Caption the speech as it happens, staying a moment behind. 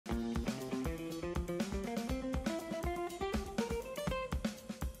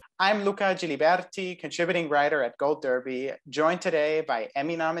I'm Luca Giliberti, contributing writer at Gold Derby, joined today by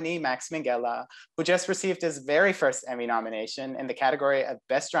Emmy nominee Max Minghella, who just received his very first Emmy nomination in the category of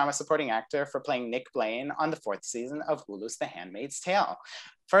Best Drama Supporting Actor for playing Nick Blaine on the 4th season of Hulu's The Handmaid's Tale.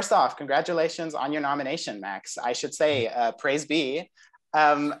 First off, congratulations on your nomination, Max. I should say, praise be.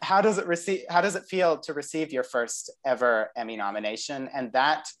 How does it feel to receive your first ever Emmy nomination, and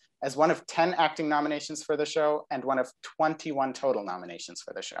that as one of 10 acting nominations for the show and one of 21 total nominations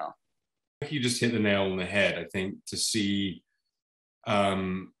for the show? You just hit the nail on the head. I think to see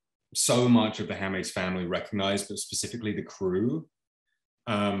so much of the Handmaid's family recognized, but specifically the crew,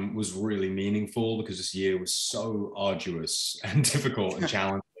 was really meaningful because this year was so arduous and difficult and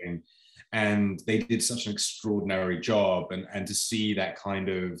challenging. And they did such an extraordinary job. And to see that kind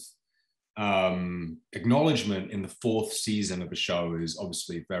of acknowledgement in the 4th season of a show is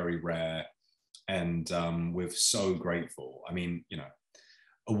obviously very rare, and we're so grateful. I mean, you know,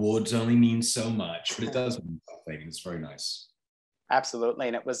 awards only mean so much, but it does mean something, and it's very nice. Absolutely,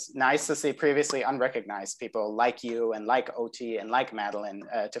 and it was nice to see previously unrecognized people like you and like OT and like Madeline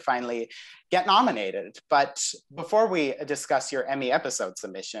to finally get nominated. But before we discuss your Emmy episode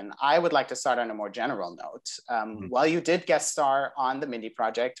submission, I would like to start on a more general note. While you did guest star on the Mindy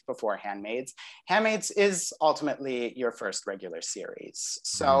Project before Handmaids, Handmaids is ultimately your first regular series.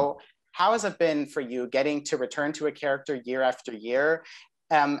 So how has it been for you getting to return to a character year after year,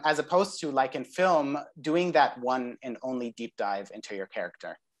 as opposed to, like in film, doing that one and only deep dive into your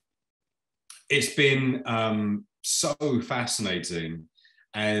character? It's been so fascinating,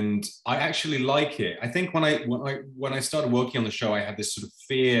 and I actually like it. I think when I started working on the show, I had this sort of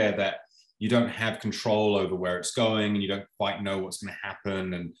fear that you don't have control over where it's going, and you don't quite know what's going to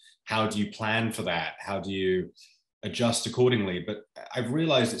happen, and how do you plan for that? How do you adjust accordingly? But I've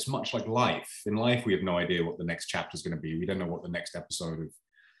realized it's much like life. In life, we have no idea what the next chapter is going to be. We don't know what the next episode of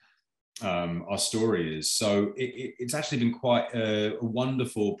our story is. So it's actually been quite a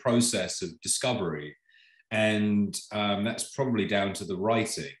wonderful process of discovery. And that's probably down to the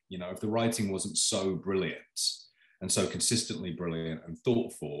writing. You know, if the writing wasn't so brilliant and so consistently brilliant and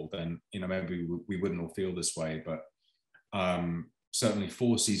thoughtful, then, you know, maybe we wouldn't all feel this way. But certainly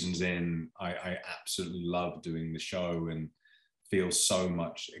 4 seasons in, I absolutely love doing the show and feel so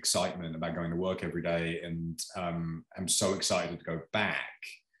much excitement about going to work every day. And I'm so excited to go back.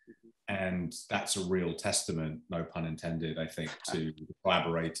 And that's a real testament, no pun intended, I think, to the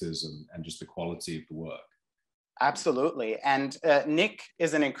collaborators and just the quality of the work. Absolutely. And Nick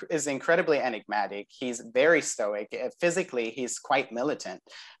is incredibly enigmatic. He's very stoic. Physically, he's quite militant.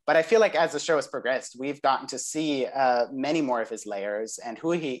 But I feel like as the show has progressed, we've gotten to see many more of his layers and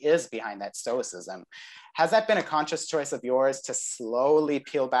who he is behind that stoicism. Has that been a conscious choice of yours to slowly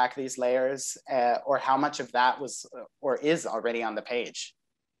peel back these layers, or how much of that was or is already on the page?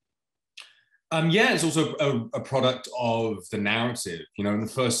 Yeah, it's also a product of the narrative. You know, in the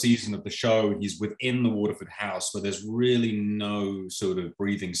first season of the show, he's within the Waterford house where there's really no sort of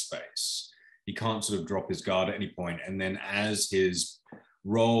breathing space. He can't sort of drop his guard at any point. And then as his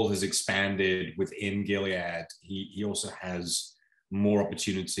role has expanded within Gilead, he also has more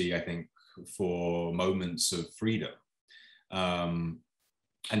opportunity, I think, for moments of freedom.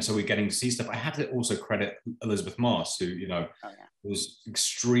 And so we're getting to see stuff. I have to also credit Elizabeth Moss, who, you know, was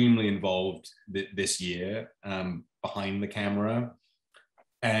extremely involved this year behind the camera.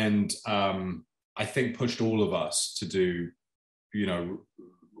 And I think pushed all of us to do, you know,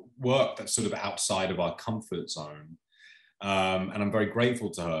 work that's sort of outside of our comfort zone. And I'm very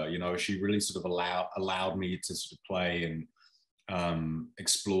grateful to her. You know, she really sort of allowed me to sort of play and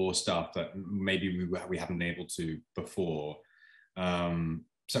explore stuff that maybe we haven't been able to before.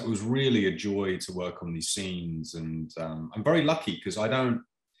 So it was really a joy to work on these scenes, and I'm very lucky because I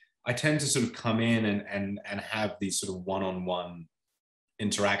tend to sort of come in and have these sort of one-on-one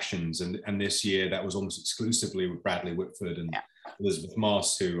interactions, and this year that was almost exclusively with Bradley Whitford and Elizabeth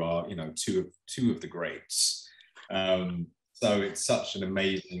Moss, who are, you know, two of the greats. So it's such an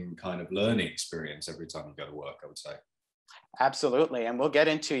amazing kind of learning experience every time you go to work, I would say. Absolutely. And we'll get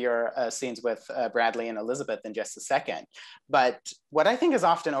into your scenes with Bradley and Elizabeth in just a second. But what I think is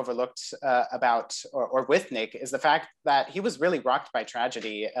often overlooked about or with Nick is the fact that he was really rocked by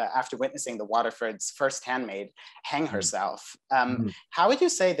tragedy after witnessing the Waterford's first handmaid hang herself. How would you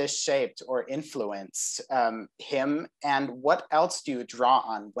say this shaped or influenced him? And what else do you draw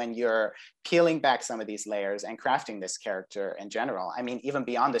on when you're peeling back some of these layers and crafting this character in general? I mean, even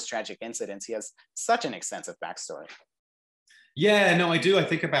beyond this tragic incident, he has such an extensive backstory. Yeah, no, I do. I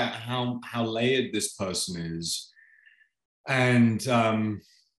think about how layered this person is. And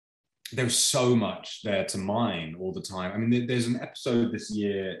there's so much there to mine all the time. I mean, there's an episode this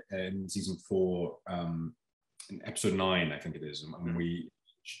year in season 4, in episode 9, I think it is, and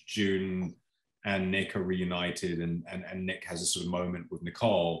June and Nick are reunited, and Nick has a sort of moment with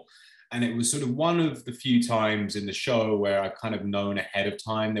Nicole. And it was sort of one of the few times in the show where I've kind of known ahead of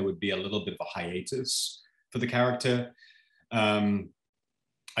time there would be a little bit of a hiatus for the character.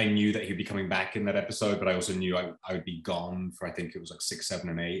 I knew that he'd be coming back in that episode, but I also knew I would be gone for, I think it was like 6, 7,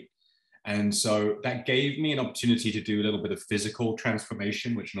 and 8. And so that gave me an opportunity to do a little bit of physical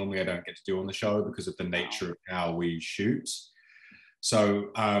transformation, which normally I don't get to do on the show because of the nature of how we shoot. So,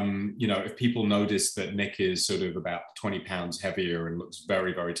 you know, if people notice that Nick is sort of about 20 pounds heavier and looks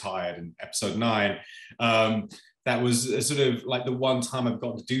very, very tired in episode 9, that was sort of like the one time I've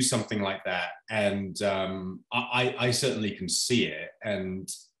got to do something like that. And I certainly can see it. And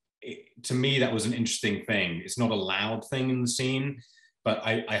to me, that was an interesting thing. It's not a loud thing in the scene, but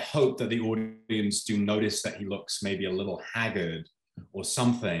I hope that the audience do notice that he looks maybe a little haggard or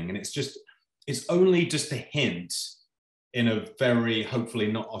something. And it's only just a hint in a very, hopefully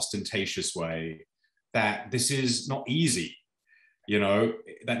not ostentatious way, that this is not easy, you know,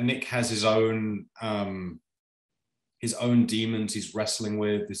 that Nick has his own demons he's wrestling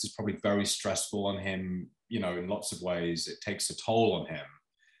with. This is probably very stressful on him, you know, in lots of ways. It takes a toll on him.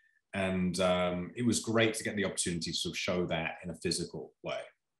 And it was great to get the opportunity to sort of show that in a physical way.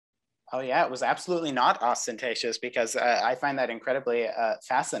 Oh yeah, it was absolutely not ostentatious, because I find that incredibly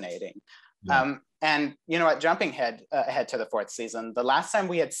fascinating. Yeah. And you know what, jumping ahead to the 4th season, the last time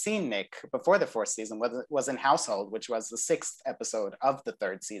we had seen Nick before the 4th season was in Household, which was the 6th episode of the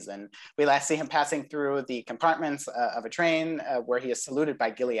 3rd season. We last see him passing through the compartments of a train where he is saluted by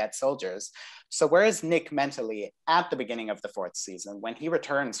Gilead soldiers. So where is Nick mentally at the beginning of the 4th season when he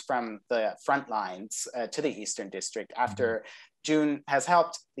returns from the front lines to the Eastern District after June has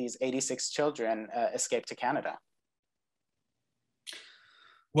helped these 86 children escape to Canada?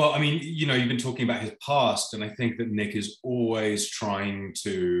 Well, I mean, you know, you've been talking about his past, and I think that Nick is always trying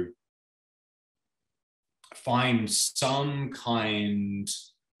to find some kind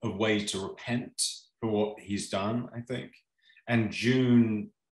of way to repent for what he's done, I think. And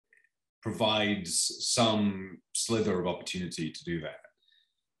June provides some slither of opportunity to do that,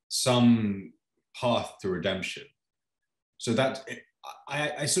 some path to redemption. So that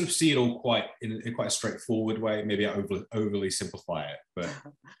I sort of see it all quite in quite a straightforward way. Maybe I overly simplify it, but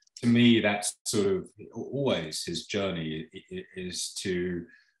to me, that's sort of always his journey, is to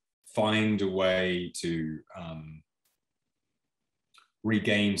find a way to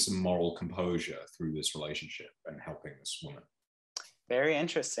regain some moral composure through this relationship and helping this woman. Very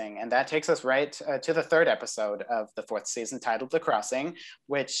interesting. And that takes us right to the 3rd episode of the 4th season, titled The Crossing,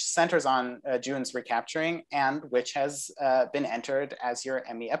 which centers on June's recapturing and which has been entered as your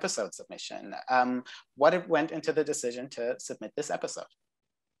Emmy episode submission. What went into the decision to submit this episode?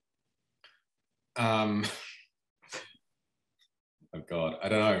 Oh God, I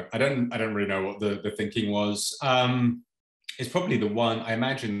don't know. I don't really know what the thinking was. It's probably the one, I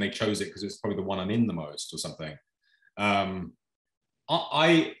imagine they chose it because it's probably the one I'm in the most or something.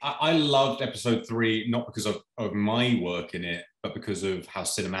 I loved episode 3, not because of my work in it, but because of how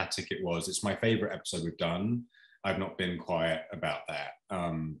cinematic it was. It's my favorite episode we've done. I've not been quiet about that.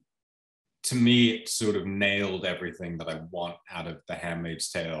 To me, it sort of nailed everything that I want out of the Handmaid's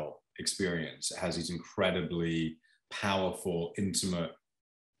Tale experience. It has these incredibly powerful, intimate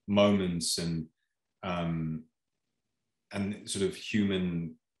moments and sort of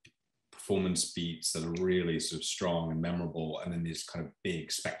human performance beats that are really sort of strong and memorable, and then this kind of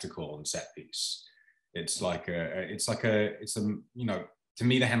big spectacle and set piece. It's like a you know, to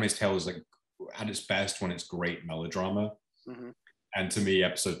me, The Handmaid's Tale is like at its best when it's great melodrama, and to me,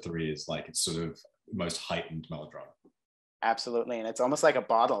 episode 3 is like it's sort of the most heightened melodrama. Absolutely, and it's almost like a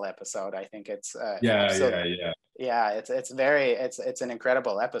bottle episode. I think it's it's an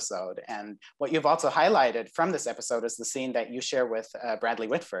incredible episode. And what you've also highlighted from this episode is the scene that you share with Bradley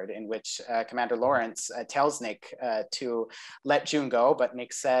Whitford, in which Commander Lawrence tells Nick to let June go, but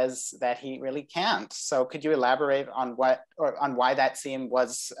Nick says that he really can't. So could you elaborate on why that scene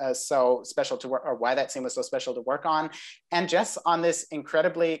was so special to work, or why that scene was so special to work on, and just on this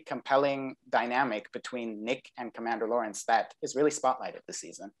incredibly compelling dynamic between Nick and Commander Lawrence that is really spotlighted this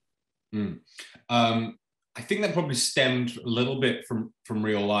season? I think that probably stemmed a little bit from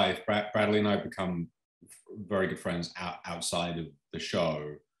real life. Bradley and I have become very good friends outside of the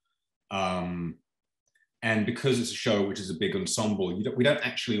show. And because it's a show which is a big ensemble, we don't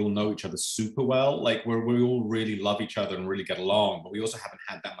actually all know each other super well. Like we all really love each other and really get along, but we also haven't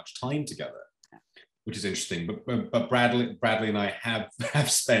had that much time together. which is interesting. But Bradley and I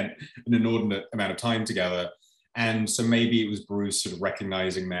have spent an inordinate amount of time together. And so maybe it was Bruce sort of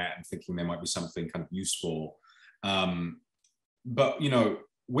recognizing that and thinking there might be something kind of useful. But, you know,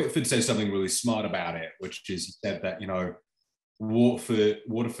 Whitford says something really smart about it, which is he said that, you know,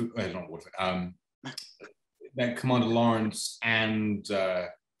 that Commander Lawrence and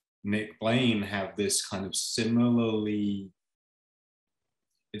Nick Blaine have this kind of similarly,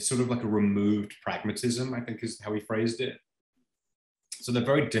 it's sort of like a removed pragmatism, I think is how he phrased it. So they're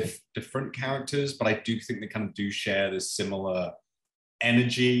very different characters, but I do think they kind of do share this similar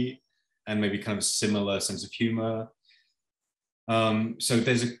energy and maybe kind of similar sense of humor. So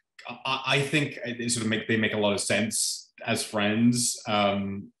there's I think it sort of they make a lot of sense as friends.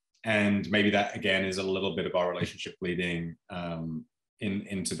 And maybe that again is a little bit of our relationship bleeding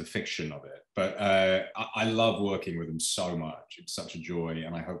into the fiction of it. But I love working with them so much. It's such a joy,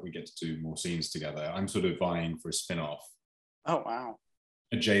 and I hope we get to do more scenes together. I'm sort of vying for a spin-off. Oh, wow.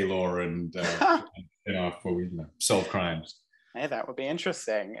 A J-Law and spin-off where we solve crimes. Hey, that would be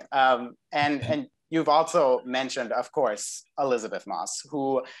interesting. And you've also mentioned, of course, Elizabeth Moss,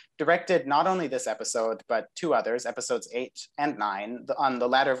 who directed not only this episode, but two others, episodes 8 and 9, on the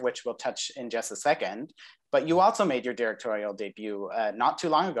latter of which we'll touch in just a second. But you also made your directorial debut not too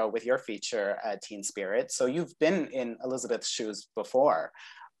long ago with your feature, Teen Spirit. So you've been in Elizabeth's shoes before.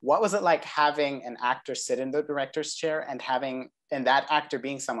 What was it like having an actor sit in the director's chair and that actor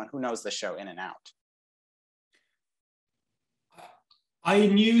being someone who knows the show in and out? I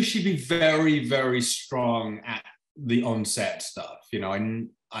knew she'd be very, very strong at the on-set stuff. You know,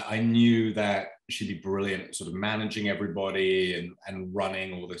 I knew that she'd be brilliant at sort of managing everybody and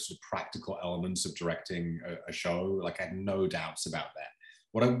running all the sort of practical elements of directing a show. Like, I had no doubts about that.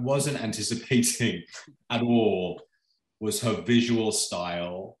 What I wasn't anticipating at all was her visual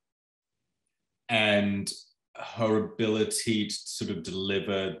style and her ability to sort of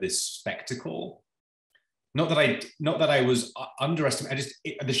deliver this spectacle. Not that I was underestimating.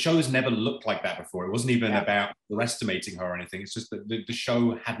 The show's never looked like that before. It wasn't even about underestimating her or anything. It's just that the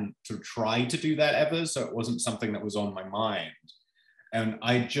show hadn't sort of tried to do that ever, so it wasn't something that was on my mind. And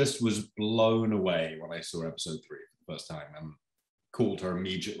I just was blown away when I saw episode 3 for the first time and called her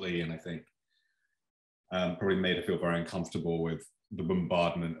immediately, and I think probably made her feel very uncomfortable with the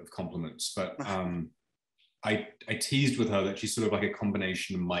bombardment of compliments. But I teased with her that she's sort of like a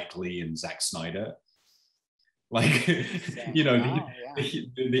combination of Mike Leigh and Zack Snyder. Like, you know,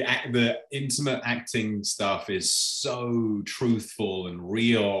 the intimate acting stuff is so truthful and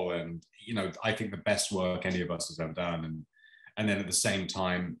real, and, you know, I think the best work any of us has ever done. And then at the same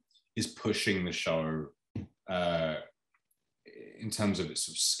time is pushing the show in terms of its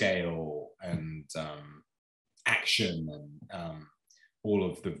sort of scale and action and all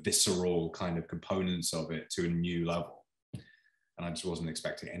of the visceral kind of components of it to a new level. And I just wasn't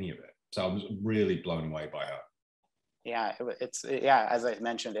expecting any of it. So I was really blown away by her. Yeah, as I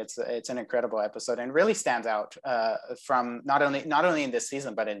mentioned, it's an incredible episode and really stands out from not only in this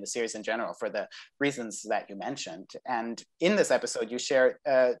season, but in the series in general for the reasons that you mentioned. And in this episode, you share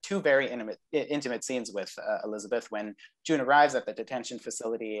two very intimate scenes with Elizabeth when June arrives at the detention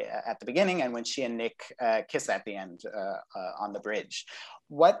facility at the beginning and when she and Nick kiss at the end on the bridge.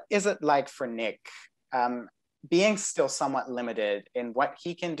 What is it like for Nick being still somewhat limited in what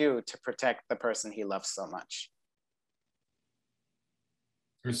he can do to protect the person he loves so much?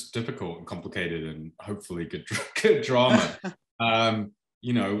 It's difficult and complicated and hopefully good drama.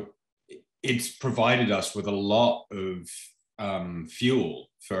 You know, it's provided us with a lot of fuel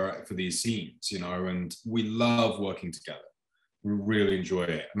for these scenes, you know, and we love working together. We really enjoy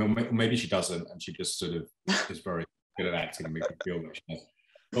it. I mean, maybe she doesn't, and she just sort of is very good at acting and makes me feel like she does.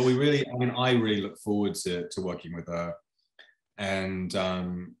 But I really look forward to working with her. And,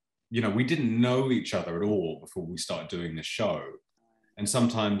 you know, we didn't know each other at all before we started doing this show. And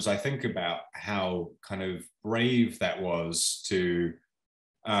sometimes I think about how kind of brave that was to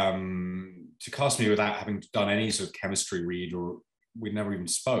cast me without having done any sort of chemistry read, or we never even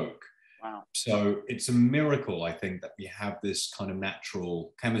spoke. Wow. So it's a miracle, I think, that we have this kind of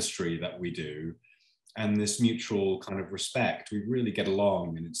natural chemistry that we do and this mutual kind of respect. We really get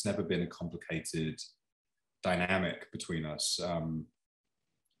along, and it's never been a complicated dynamic between us.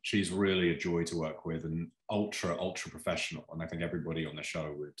 She's really a joy to work with and ultra professional. And I think everybody on the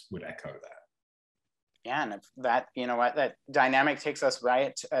show would echo that. Yeah, and that, you know what, that dynamic takes us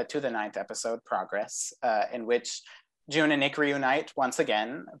right to the 9th episode, Progress, in which June and Nick reunite once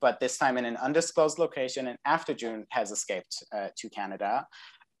again, but this time in an undisclosed location and after June has escaped to Canada.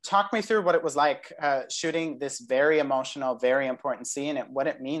 talk me through what it was like shooting this very emotional, very important scene, and what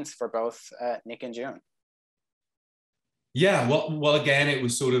it means for both Nick and June. Yeah, well, again, it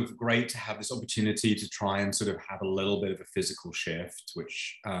was sort of great to have this opportunity to try and sort of have a little bit of a physical shift,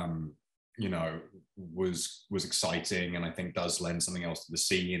 which you know, was exciting, and I think does lend something else to the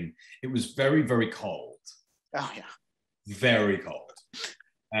scene. It was very, very cold. Oh yeah, very cold,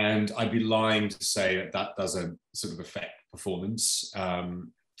 and I'd be lying to say that that doesn't sort of affect performance.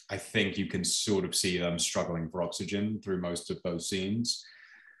 I think you can sort of see them struggling for oxygen through most of those scenes.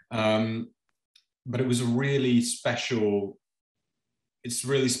 But it was a really special, it's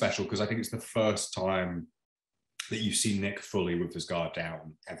really special because I think it's the first time that you see Nick fully with his guard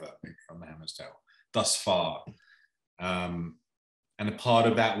down ever from The Handmaid's Tale thus far. And a part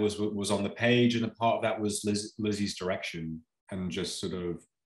of that was on the page, and a part of that was Lizzie's direction, and just sort of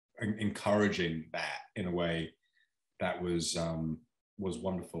encouraging that in a way that was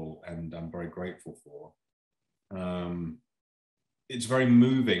wonderful, and I'm very grateful for. It's very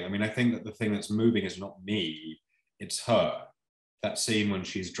moving. I mean, I think that the thing that's moving is not me, it's her. That scene when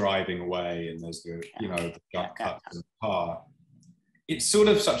she's driving away and there's the, you know, the jump cuts in the car. It's sort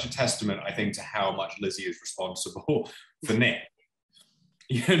of such a testament, I think, to how much Lizzie is responsible for Nick.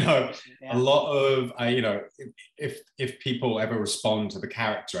 You know, a lot of, you know, if people ever respond to the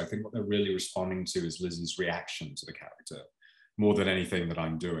character, I think what they're really responding to is Lizzie's reaction to the character more than anything that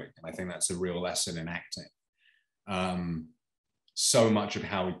I'm doing. And I think that's a real lesson in acting. So much of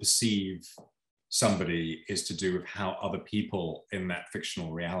how we perceive somebody is to do with how other people in that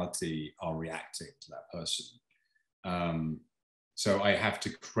fictional reality are reacting to that person. So I have to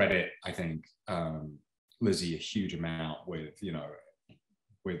credit, I think, Lizzie a huge amount with, you know,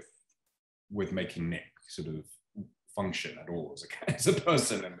 with making Nick sort of function at all as a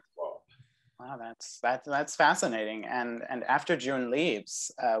person in the world. Wow, that's fascinating. And after June leaves,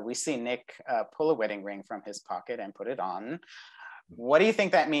 we see Nick pull a wedding ring from his pocket and put it on. What do you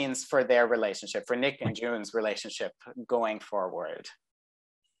think that means for their relationship, for Nick and June's relationship going forward?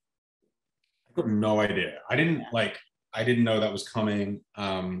 I've got no idea. I didn't know that was coming.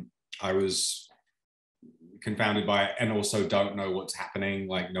 I was confounded by it, and also don't know what's happening.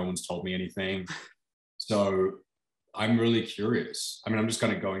 Like, no one's told me anything. So I'm really curious. I mean, I'm just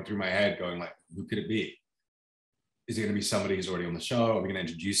kind of going through my head going like, who could it be? Is it going to be somebody who's already on the show? Are we going to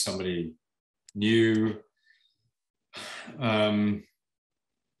introduce somebody new?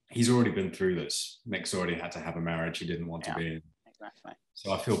 He's already been through this. Nick's already had to have a marriage he didn't want to be in. Exactly.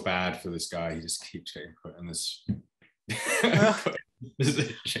 So I feel bad for this guy. He just keeps getting put in this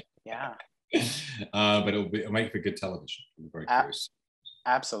position. Yeah. But it'll make for good television. I'm very curious.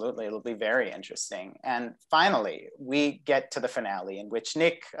 Absolutely, it'll be very interesting. And finally, we get to the finale, in which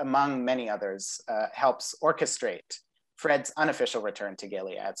Nick, among many others, helps orchestrate Fred's unofficial return to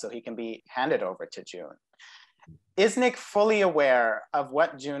Gilead so he can be handed over to June. Is Nick fully aware of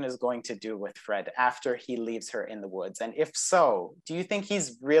what June is going to do with Fred after he leaves her in the woods? And if so, do you think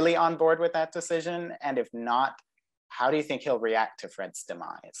he's really on board with that decision? And if not, how do you think he'll react to Fred's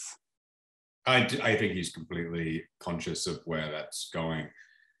demise? I think he's completely conscious of where that's going.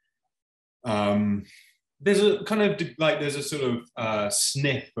 There's a kind of like, there's a sort of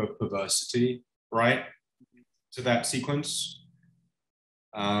sniff of perversity, right, to that sequence.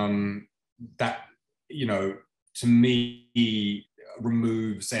 That, you know, to me,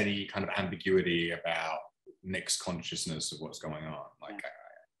 removes any kind of ambiguity about Nick's consciousness of what's going on. Like,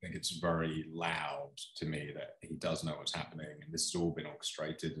 I think it's very loud to me that he does know what's happening, and this has all been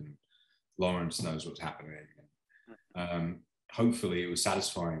orchestrated, and Lawrence knows what's happening. Hopefully it was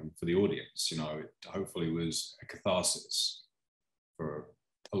satisfying for the audience, you know, it hopefully was a catharsis for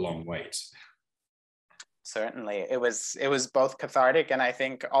a long wait. Certainly, it was both cathartic and I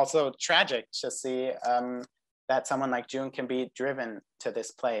think also tragic to see that someone like June can be driven to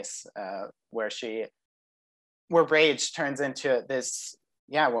this place where rage turns into this,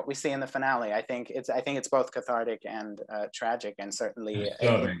 what we see in the finale. I think it's both cathartic and tragic, and certainly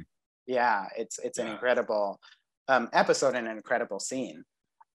it's an incredible episode and an incredible scene.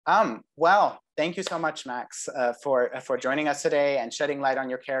 Well, thank you so much, Max, for joining us today and shedding light on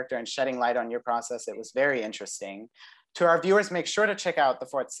your character and shedding light on your process. It was very interesting. To our viewers, make sure to check out the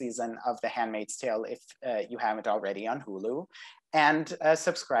 4th season of The Handmaid's Tale if you haven't already on Hulu, and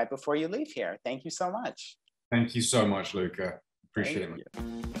subscribe before you leave here. Thank you so much. Thank you so much, Luca. Appreciate it.